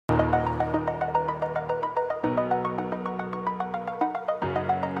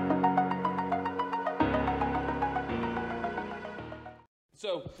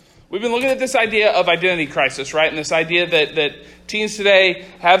So we've been looking at this idea of identity crisis, right? And this idea that teens today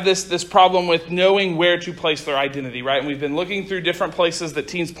have this problem with knowing where to place their identity, right? And we've been looking through different places that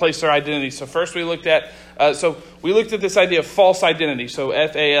teens place their identity. So first we looked at this idea of false identity, so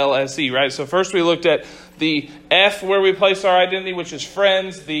F-A-L-S-E, right? So first we looked at the F, where we place our identity, which is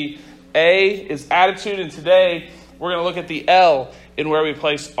friends. The A is attitude, and today we're going to look at the L in where we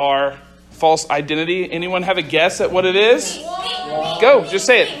place our false identity. Anyone have a guess at what it is? Go, just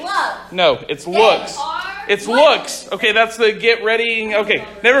say it. No, it's looks. It's looks. Okay, that's the get ready. Okay,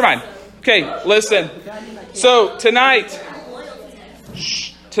 never mind. Okay, listen. So tonight,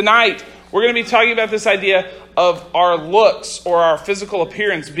 we're going to be talking about this idea of our looks or our physical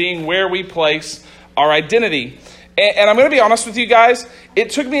appearance being where we place our identity. And I'm going to be honest with you guys, it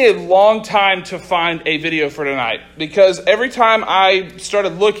took me a long time to find a video for tonight, because every time I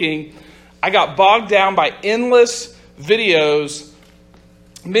started looking, I got bogged down by endless videos,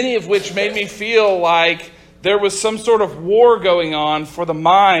 many of which made me feel like there was some sort of war going on for the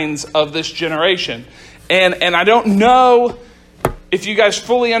minds of this generation. And I don't know if you guys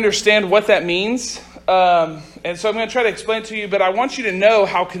fully understand what that means. And so I'm going to try to explain it to you, but I want you to know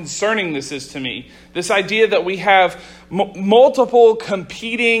how concerning this is to me. This idea that we have multiple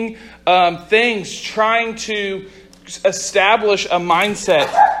competing things trying to establish a mindset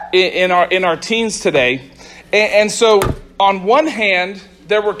in our teens today. And so on one hand,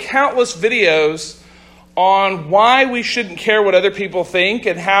 there were countless videos on why we shouldn't care what other people think,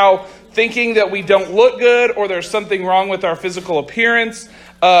 and how thinking that we don't look good or there's something wrong with our physical appearance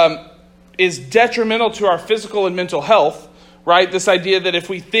is detrimental to our physical and mental health, right? This idea that if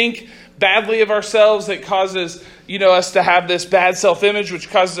we think badly of ourselves, it causes us to have this bad self-image, which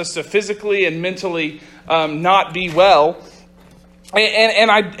causes us to physically and mentally not be well.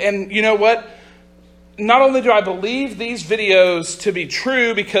 And you know what? Not only do I believe these videos to be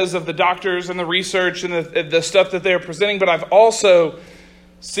true because of the doctors and the research and the stuff that they're presenting, but I've also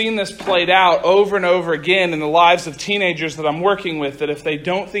seen this played out over and over again in the lives of teenagers that I'm working with, that if they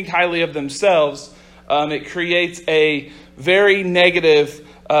don't think highly of themselves, it creates a very negative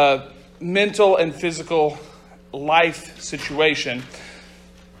mental and physical life situation.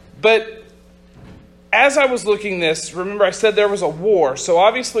 But as I was looking this, remember I said there was a war. So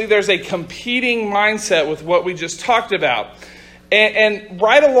obviously there's a competing mindset with what we just talked about. And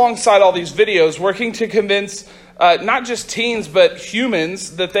right alongside all these videos, working to convince not just teens, but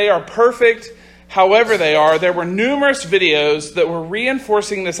humans that they are perfect however they are, there were numerous videos that were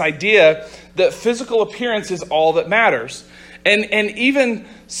reinforcing this idea that physical appearance is all that matters. And even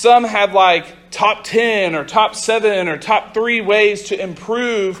some had like top 10 or top 7 or top 3 ways to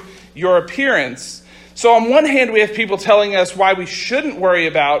improve your appearance. So on one hand, we have people telling us why we shouldn't worry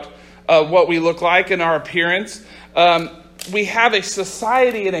about what we look like and our appearance. We have a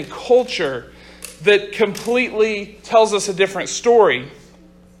society and a culture that completely tells us a different story.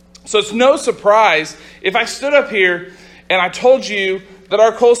 So it's no surprise if I stood up here and I told you that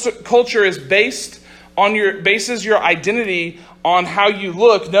our culture is bases your identity on how you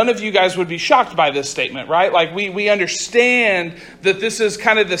look. None of you guys would be shocked by this statement, right? Like we understand that this is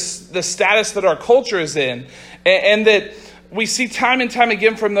kind of the status that our culture is in, and that we see time and time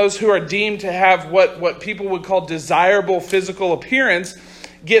again from those who are deemed to have what people would call desirable physical appearance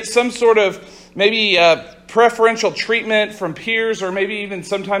get some sort of maybe preferential treatment from peers or maybe even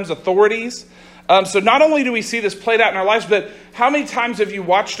sometimes authorities. So not only do we see this played out in our lives, but how many times have you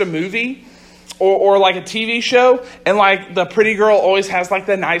watched a movie or like a TV show, and like the pretty girl always has like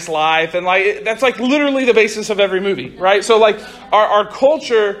the nice life, and like that's like literally the basis of every movie, right? So like our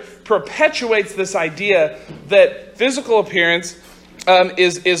culture perpetuates this idea that physical appearance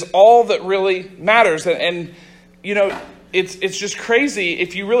is all that really matters, and it's just crazy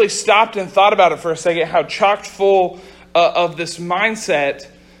if you really stopped and thought about it for a second, how chock full of this mindset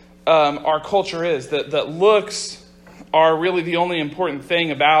our culture is, that looks are really the only important thing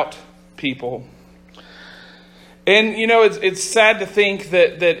about people. And it's sad to think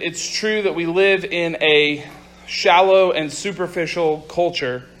that it's true that we live in a shallow and superficial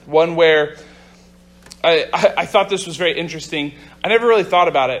culture, one where I thought this was very interesting. I never really thought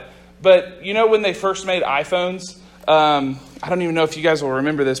about it, but when they first made iPhones, I don't even know if you guys will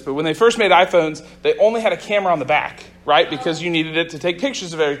remember this, but when they first made iPhones, they only had a camera on the back, right? Because you needed it to take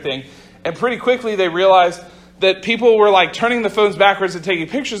pictures of everything. And pretty quickly they realized that people were like turning the phones backwards and taking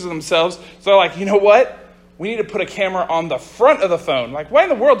pictures of themselves. So they're like, you know what? We need to put a camera on the front of the phone. Like, why in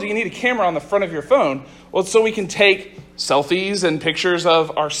the world do you need a camera on the front of your phone? Well, so we can take selfies and pictures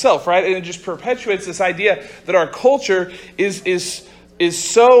of ourselves, right? And it just perpetuates this idea that our culture is is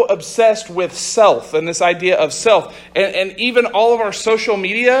so obsessed with self and this idea of self. And even all of our social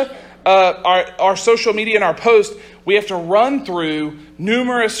media, our social media and our posts, we have to run through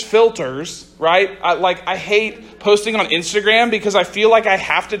numerous filters, right? I hate posting on Instagram because I feel like I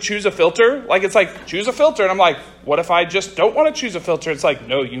have to choose a filter. Like, it's like, choose a filter. And I'm like, what if I just don't want to choose a filter? It's like,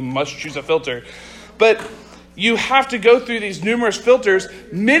 no, you must choose a filter. But you have to go through these numerous filters,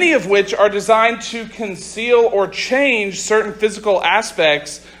 many of which are designed to conceal or change certain physical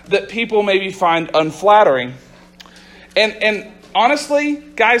aspects that people maybe find unflattering. And honestly,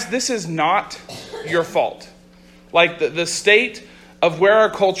 guys, this is not your fault. Like, the state of where our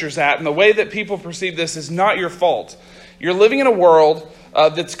culture's at and the way that people perceive this is not your fault. You're living in a world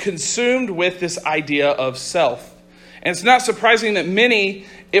that's consumed with this idea of self. And it's not surprising that many,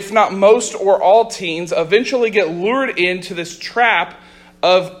 if not most or all teens, eventually get lured into this trap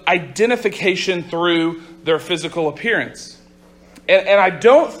of identification through their physical appearance. And I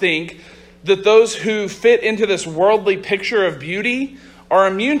don't think that those who fit into this worldly picture of beauty are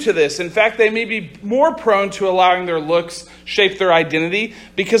immune to this. In fact, they may be more prone to allowing their looks shape their identity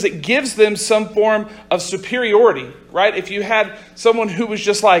because it gives them some form of superiority, right? If you had someone who was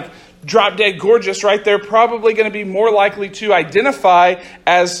just like drop dead gorgeous, right, they're probably going to be more likely to identify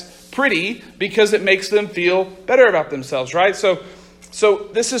as pretty because it makes them feel better about themselves, right? So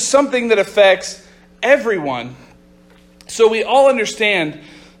this is something that affects everyone. So we all understand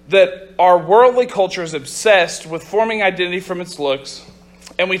that our worldly culture is obsessed with forming identity from its looks.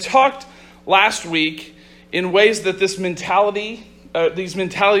 And we talked last week in ways that these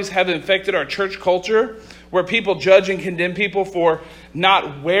mentalities have infected our church culture, where people judge and condemn people for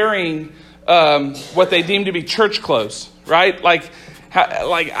not wearing what they deem to be church clothes, right? Like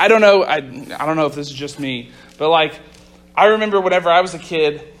I don't know if this is just me, but like I remember whenever I was a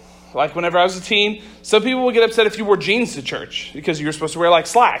kid, like whenever I was a teen, some people would get upset if you wore jeans to church because you were supposed to wear like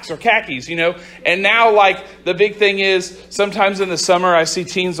slacks or khakis, you know? And now like the big thing is sometimes in the summer I see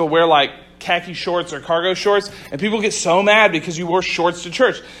teens will wear like khaki shorts or cargo shorts and people get so mad because you wore shorts to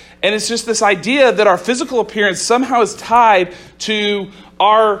church. And it's just this idea that our physical appearance somehow is tied to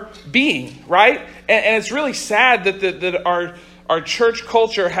our being, right? And it's really sad that our church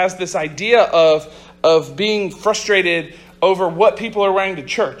culture has this idea of being frustrated over what people are wearing to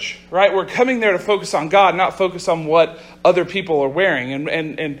church, right? We're coming there to focus on God, not focus on what other people are wearing.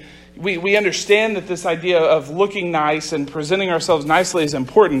 And we understand that this idea of looking nice and presenting ourselves nicely is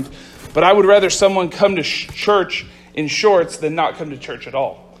important, but I would rather someone come to church in shorts than not come to church at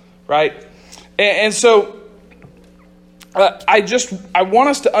all, right? And so I want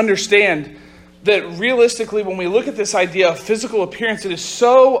us to understand that realistically, when we look at this idea of physical appearance, it is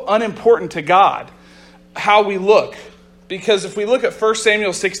so unimportant to God how we look. Because if we look at 1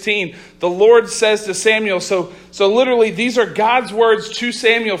 Samuel 16, the Lord says to Samuel, so literally these are God's words to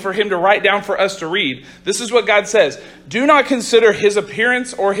Samuel for him to write down for us to read. This is what God says. Do not consider his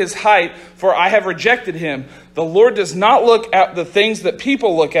appearance or his height, for I have rejected him. The Lord does not look at the things that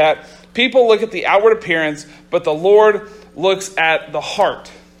people look at. People look at the outward appearance, but the Lord looks at the heart.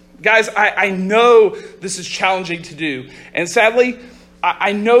 Guys, I know this is challenging to do. And sadly,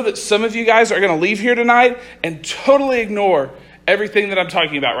 I know that some of you guys are going to leave here tonight and totally ignore everything that I'm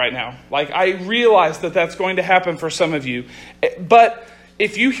talking about right now. Like, I realize that that's going to happen for some of you. But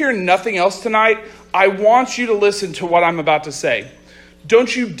if you hear nothing else tonight, I want you to listen to what I'm about to say.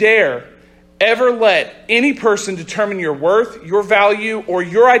 Don't you dare ever let any person determine your worth, your value, or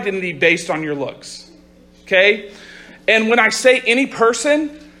your identity based on your looks. Okay? And when I say any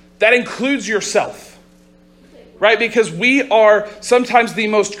person, that includes yourself. Right? Because we are sometimes the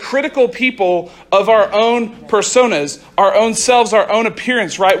most critical people of our own personas, our own selves, our own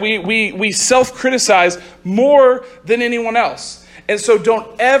appearance, right? We self-criticize more than anyone else. And so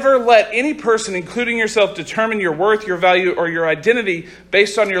don't ever let any person, including yourself, determine your worth, your value, or your identity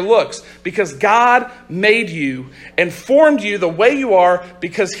based on your looks. Because God made you and formed you the way you are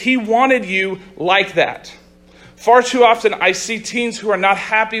because he wanted you like that. Far too often I see teens who are not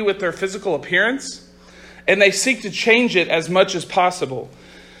happy with their physical appearance, and they seek to change it as much as possible.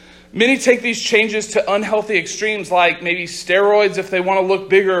 Many take these changes to unhealthy extremes, like maybe steroids if they want to look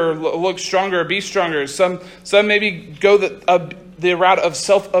bigger, or look stronger, or be stronger. Some maybe go the route of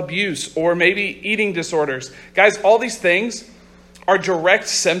self-abuse or maybe eating disorders. Guys, all these things are direct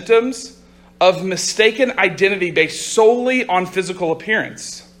symptoms of mistaken identity based solely on physical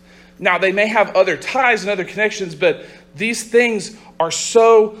appearance. Now, they may have other ties and other connections, but these things are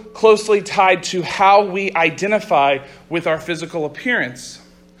so closely tied to how we identify with our physical appearance.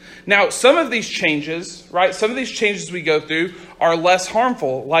 Now, some of these changes, right, some of these changes we go through are less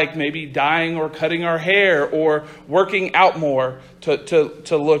harmful, like maybe dyeing or cutting our hair or working out more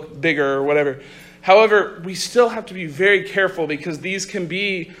to look bigger or whatever. However, we still have to be very careful because these can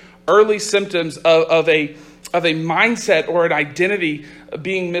be early symptoms of a mindset or an identity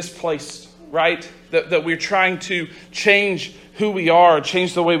being misplaced, right? That we're trying to change who we are,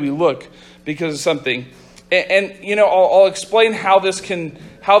 change the way we look because of something. And you know, I'll explain how this can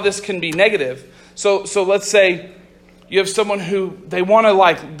be negative. So let's say you have someone who they want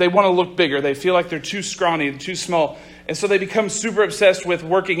to look bigger. They feel like they're too scrawny, too small, and so they become super obsessed with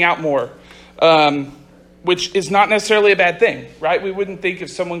working out more, which is not necessarily a bad thing, right? We wouldn't think if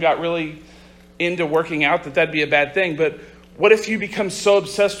someone got really into working out that'd be a bad thing. But what if you become so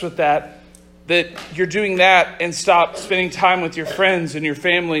obsessed with that you're doing that and stop spending time with your friends and your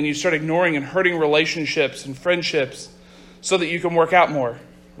family, and you start ignoring and hurting relationships and friendships so that you can work out more,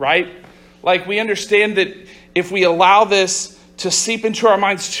 right? Like, we understand that if we allow this to seep into our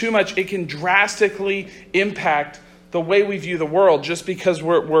minds too much, it can drastically impact the way we view the world, just because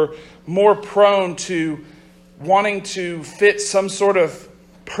we're more prone to wanting to fit some sort of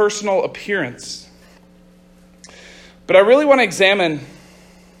personal appearance. But I really want to examine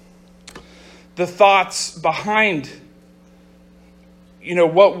the thoughts behind, you know,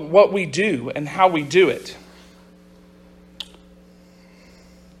 what we do and how we do it.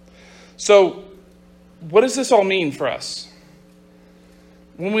 So, what does this all mean for us?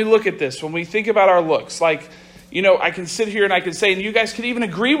 When we look at this, when we think about our looks, like, you know, I can sit here and I can say, and you guys could even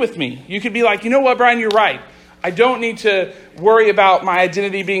agree with me. You could be like, you know what, Brian, you're right. I don't need to worry about my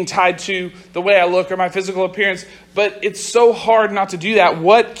identity being tied to the way I look or my physical appearance, but it's so hard not to do that.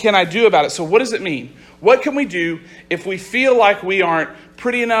 What can I do about it? So what does it mean? What can we do if we feel like we aren't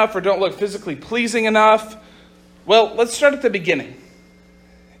pretty enough or don't look physically pleasing enough? Well, let's start at the beginning.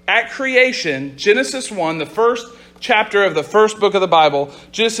 At creation, Genesis 1, the first chapter of the first book of the Bible,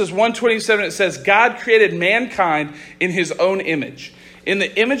 Genesis 1:27, it says, God created mankind in his own image. In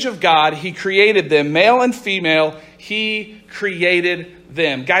the image of God, he created them, male and female, he created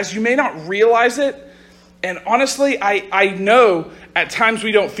them. Guys, you may not realize it, and honestly, I know at times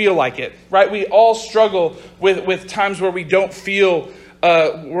we don't feel like it, right? We all struggle with times where we don't feel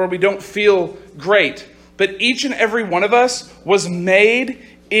great. But each and every one of us was made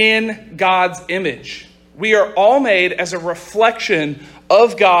in God's image. We are all made as a reflection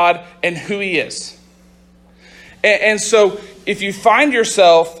of God and who he is. And so if you find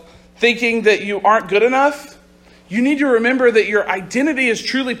yourself thinking that you aren't good enough, you need to remember that your identity is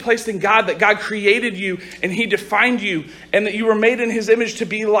truly placed in God, that God created you and he defined you, and that you were made in his image to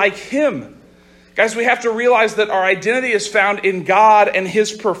be like him. Guys, we have to realize that our identity is found in God and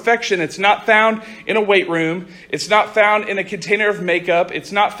his perfection. It's not found in a weight room. It's not found in a container of makeup.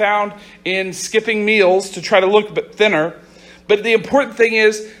 It's not found in skipping meals to try to look thinner. But the important thing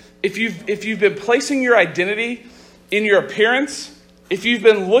is, if you've been placing your identity in your appearance, if you've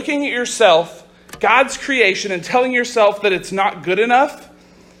been looking at yourself, God's creation, and telling yourself that it's not good enough,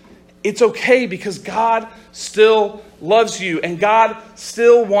 it's okay, because God still loves you and God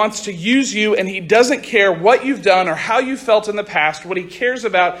still wants to use you, and he doesn't care what you've done or how you felt in the past. What he cares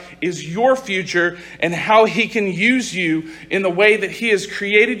about is your future and how he can use you in the way that he has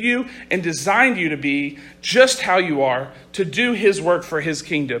created you and designed you to be, just how you are, to do his work for his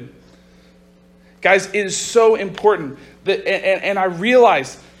kingdom. Guys, it is so important that, and I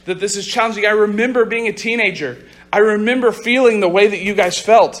realize that this is challenging. I remember being a teenager. I remember feeling the way that you guys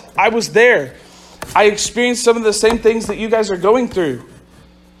felt. I was there. I experienced some of the same things that you guys are going through.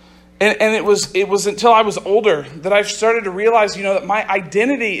 And it was until I was older that I started to realize, you know, that my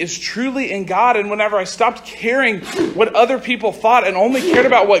identity is truly in God. And whenever I stopped caring what other people thought and only cared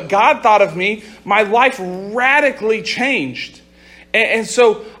about what God thought of me, my life radically changed. And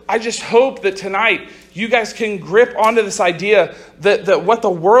so I just hope that tonight you guys can grip onto this idea that what the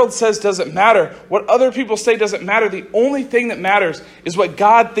world says doesn't matter. What other people say doesn't matter. The only thing that matters is what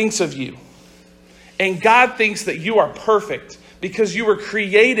God thinks of you. And God thinks that you are perfect because you were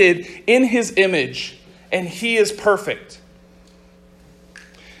created in his image and he is perfect.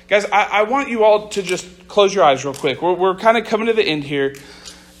 Guys, I want you all to just close your eyes real quick. We're kind of coming to the end here.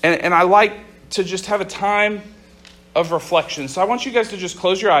 And I like to just have a time of reflection. So I want you guys to just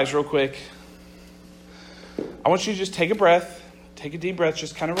close your eyes real quick. I want you to just take a breath, take a deep breath,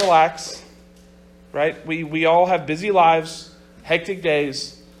 just kind of relax, right? We all have busy lives, hectic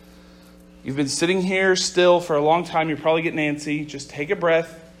days. You've been sitting here still for a long time. You're probably getting antsy. Just take a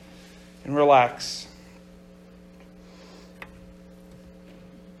breath and relax.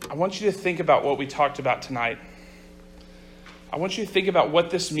 I want you to think about what we talked about tonight. I want you to think about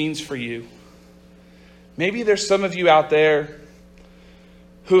what this means for you. Maybe there's some of you out there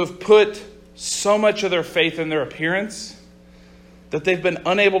who have put so much of their faith in their appearance that they've been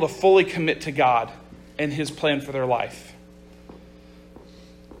unable to fully commit to God and his plan for their life.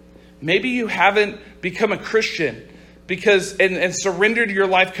 Maybe you haven't become a Christian because and surrendered your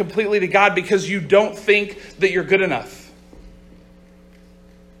life completely to God because you don't think that you're good enough.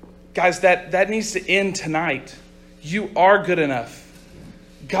 Guys, that needs to end tonight. You are good enough.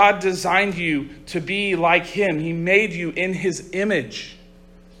 God designed you to be like him. He made you in his image.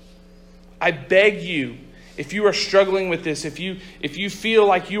 I beg you, if you are struggling with this, if you feel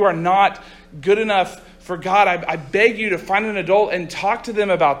like you are not good enough for God, I beg you to find an adult and talk to them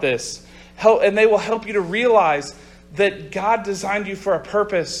about this. And they will help you to realize that God designed you for a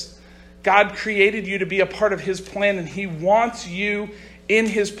purpose. God created you to be a part of his plan, and he wants you in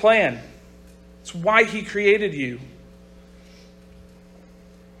his plan. It's why he created you.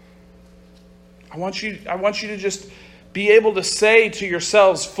 I want you to just be able to say to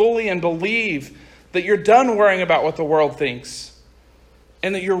yourselves fully and believe that you're done worrying about what the world thinks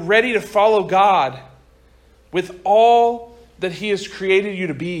and that you're ready to follow God with all that he has created you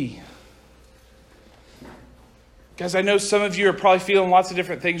to be. Guys, I know some of you are probably feeling lots of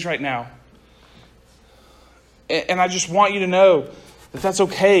different things right now. And I just want you to know that that's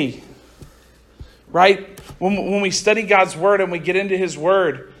okay. Right? When we study God's word and we get into his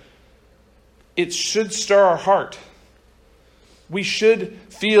word, it should stir our heart. We should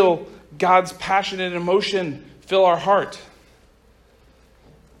feel God's passion and emotion fill our heart.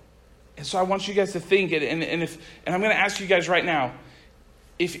 And so I want you guys to think, and I'm going to ask you guys right now,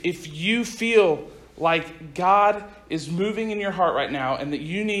 if you feel like God is moving in your heart right now and that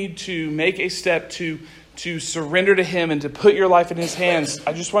you need to make a step to surrender to him and to put your life in his hands,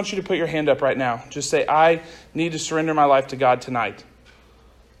 I just want you to put your hand up right now. Just say, I need to surrender my life to God tonight.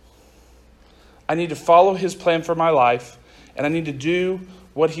 I need to follow his plan for my life, and I need to do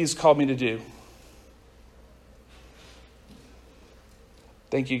what he's called me to do.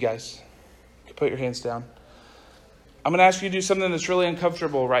 Thank you, guys. You can put your hands down. I'm going to ask you to do something that's really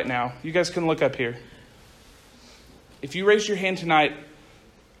uncomfortable right now. You guys can look up here. If you raise your hand tonight,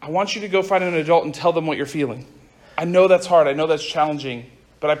 I want you to go find an adult and tell them what you're feeling. I know that's hard. I know that's challenging.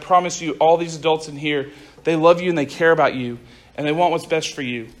 But I promise you, all these adults in here, they love you and they care about you. And they want what's best for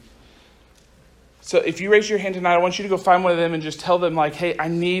you. So if you raise your hand tonight, I want you to go find one of them and just tell them, like, hey, I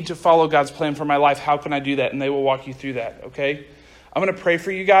need to follow God's plan for my life. How can I do that? And they will walk you through that, okay? I'm going to pray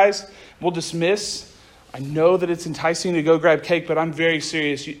for you guys. We'll dismiss. I know that it's enticing to go grab cake, but I'm very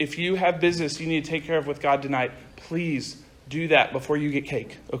serious. If you have business you need to take care of with God tonight, please do that before you get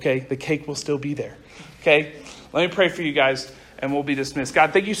cake, okay? The cake will still be there, okay? Let me pray for you guys, and we'll be dismissed.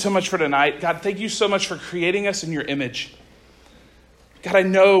 God, thank you so much for tonight. God, thank you so much for creating us in your image. God, I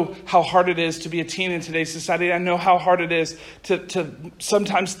know how hard it is to be a teen in today's society. I know how hard it is to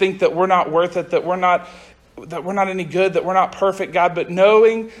sometimes think that we're not worth it, that we're not any good, that we're not perfect, God. But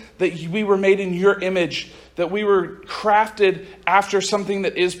knowing that we were made in your image, that we were crafted after something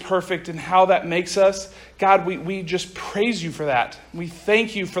that is perfect and how that makes us, God, we just praise you for that. We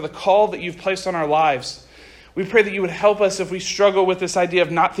thank you for the call that you've placed on our lives. We pray that you would help us if we struggle with this idea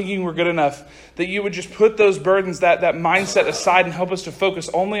of not thinking we're good enough, that you would just put those burdens, that mindset aside and help us to focus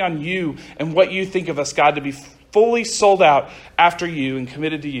only on you and what you think of us, God, to be fully sold out after you and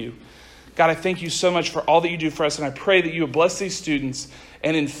committed to you. God, I thank you so much for all that you do for us, and I pray that you would bless these students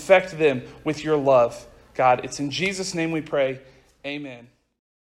and infect them with your love. God, it's in Jesus' name we pray. Amen.